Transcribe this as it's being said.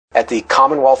at the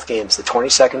Commonwealth Games, the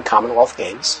 22nd Commonwealth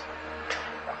Games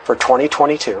for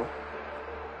 2022.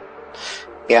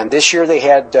 And this year they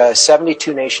had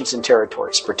 72 nations and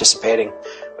territories participating.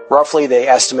 Roughly, they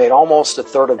estimate almost a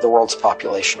third of the world's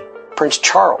population. Prince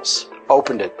Charles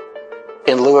opened it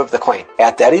in lieu of the Queen.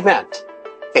 At that event,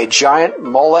 a giant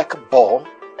Molech bull,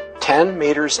 10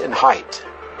 meters in height,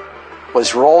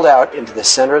 was rolled out into the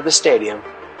center of the stadium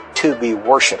to be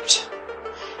worshipped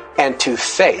and to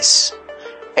face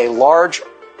a large,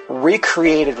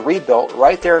 recreated, rebuilt,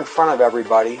 right there in front of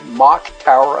everybody, mock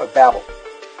Tower of Babel.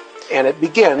 And it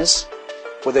begins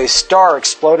with a star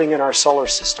exploding in our solar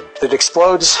system. It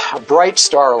explodes a bright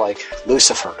star like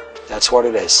Lucifer. That's what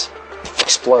it is,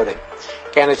 exploding.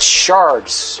 And its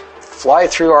shards fly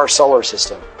through our solar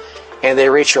system, and they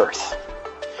reach Earth.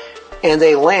 And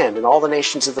they land in all the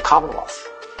nations of the Commonwealth.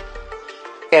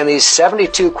 And these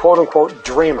 72 quote-unquote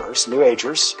dreamers, New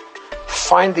Agers,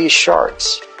 find these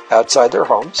shards outside their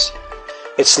homes.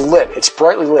 It's lit. It's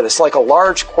brightly lit. It's like a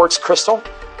large quartz crystal,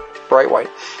 bright white.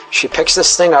 She picks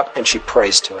this thing up and she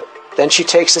prays to it. Then she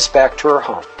takes this back to her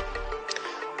home.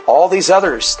 All these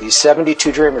others, these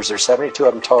 72 dreamers, there's 72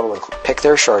 of them total, pick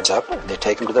their shards up and they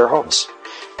take them to their homes.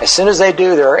 As soon as they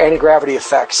do, there are anti-gravity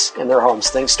effects in their homes.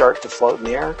 Things start to float in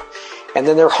the air. And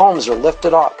then their homes are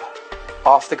lifted up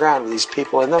off the ground with these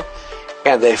people in them,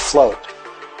 and they float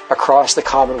across the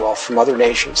Commonwealth from other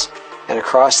nations and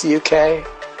across the UK,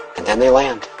 and then they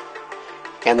land.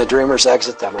 And the dreamers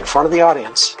exit them in front of the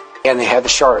audience, and they have the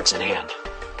shards in hand.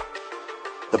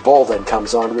 The bull then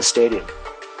comes onto the stadium,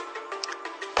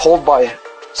 pulled by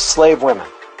slave women,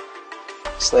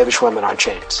 slavish women on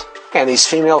chains. And these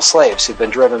female slaves who've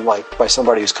been driven by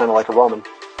somebody who's kind of like a Roman.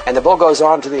 And the bull goes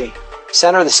on to the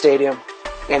center of the stadium,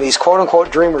 and these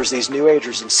quote-unquote dreamers, these New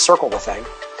Agers, encircle the thing.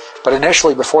 But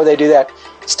initially, before they do that,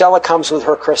 Stella comes with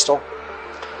her crystal.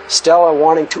 Stella,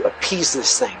 wanting to appease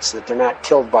this thing so that they're not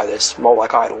killed by this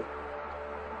Molech idol,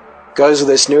 goes with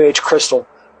this New Age crystal,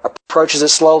 approaches it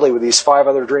slowly with these 5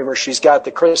 other dreamers. She's got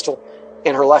the crystal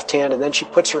in her left hand, and then she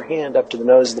puts her hand up to the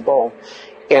nose of the bull,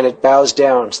 and it bows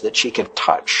down so that she can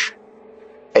touch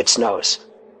its nose.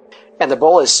 And the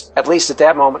bull is, at least at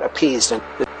that moment, appeased. And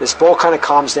this bull kind of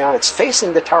calms down. It's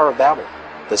facing the Tower of Babel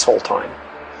this whole time.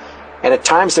 And at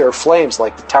times there are flames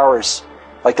like the towers,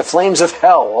 like the flames of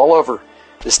hell all over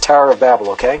this Tower of Babel,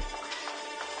 okay?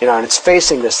 And it's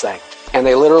facing this thing. And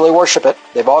they literally worship it.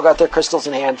 They've all got their crystals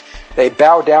in hand. They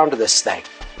bow down to this thing.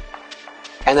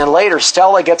 And then later,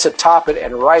 Stella gets atop it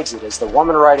and rides it as the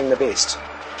woman riding the beast.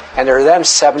 And there are then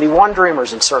 71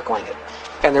 dreamers encircling it.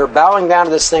 And they're bowing down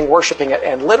to this thing, worshiping it,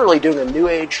 and literally doing a New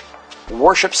Age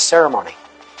worship ceremony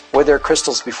with their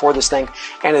crystals before this thing,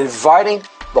 and inviting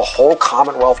the whole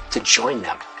Commonwealth to join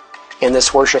them in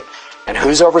this worship. And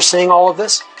who's overseeing all of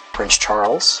this? Prince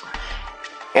Charles.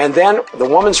 And then the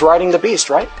woman's riding the beast,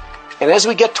 right? And as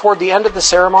we get toward the end of the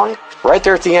ceremony, right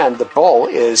there at the end, the bull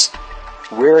is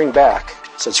rearing back.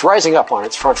 So it's rising up on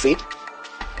its front feet,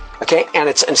 okay? And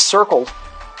it's encircled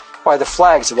by the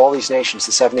flags of all these nations,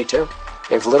 the 72.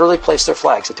 They've literally placed their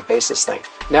flags at the base of this thing.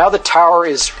 Now the tower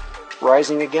is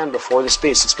rising again before this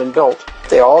beast. It's been built.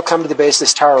 They all come to the base of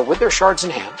this tower with their shards in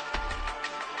hand,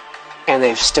 and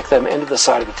they stick them into the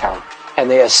side of the tower,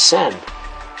 and they ascend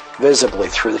visibly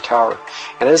through the tower.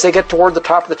 And as they get toward the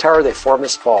top of the tower, they form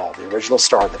this ball, the original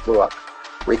star that blew up,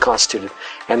 reconstituted,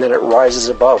 and then it rises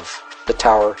above the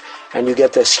tower, and you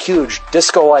get this huge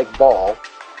disco-like ball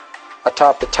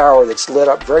atop the tower that's lit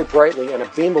up very brightly, and a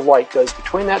beam of light goes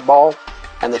between that ball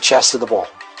and the chest of the bull.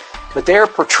 But they are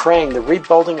portraying the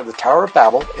rebuilding of the Tower of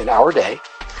Babel in our day,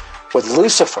 with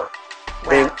Lucifer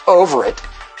being over it,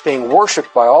 being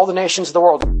worshipped by all the nations of the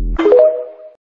world.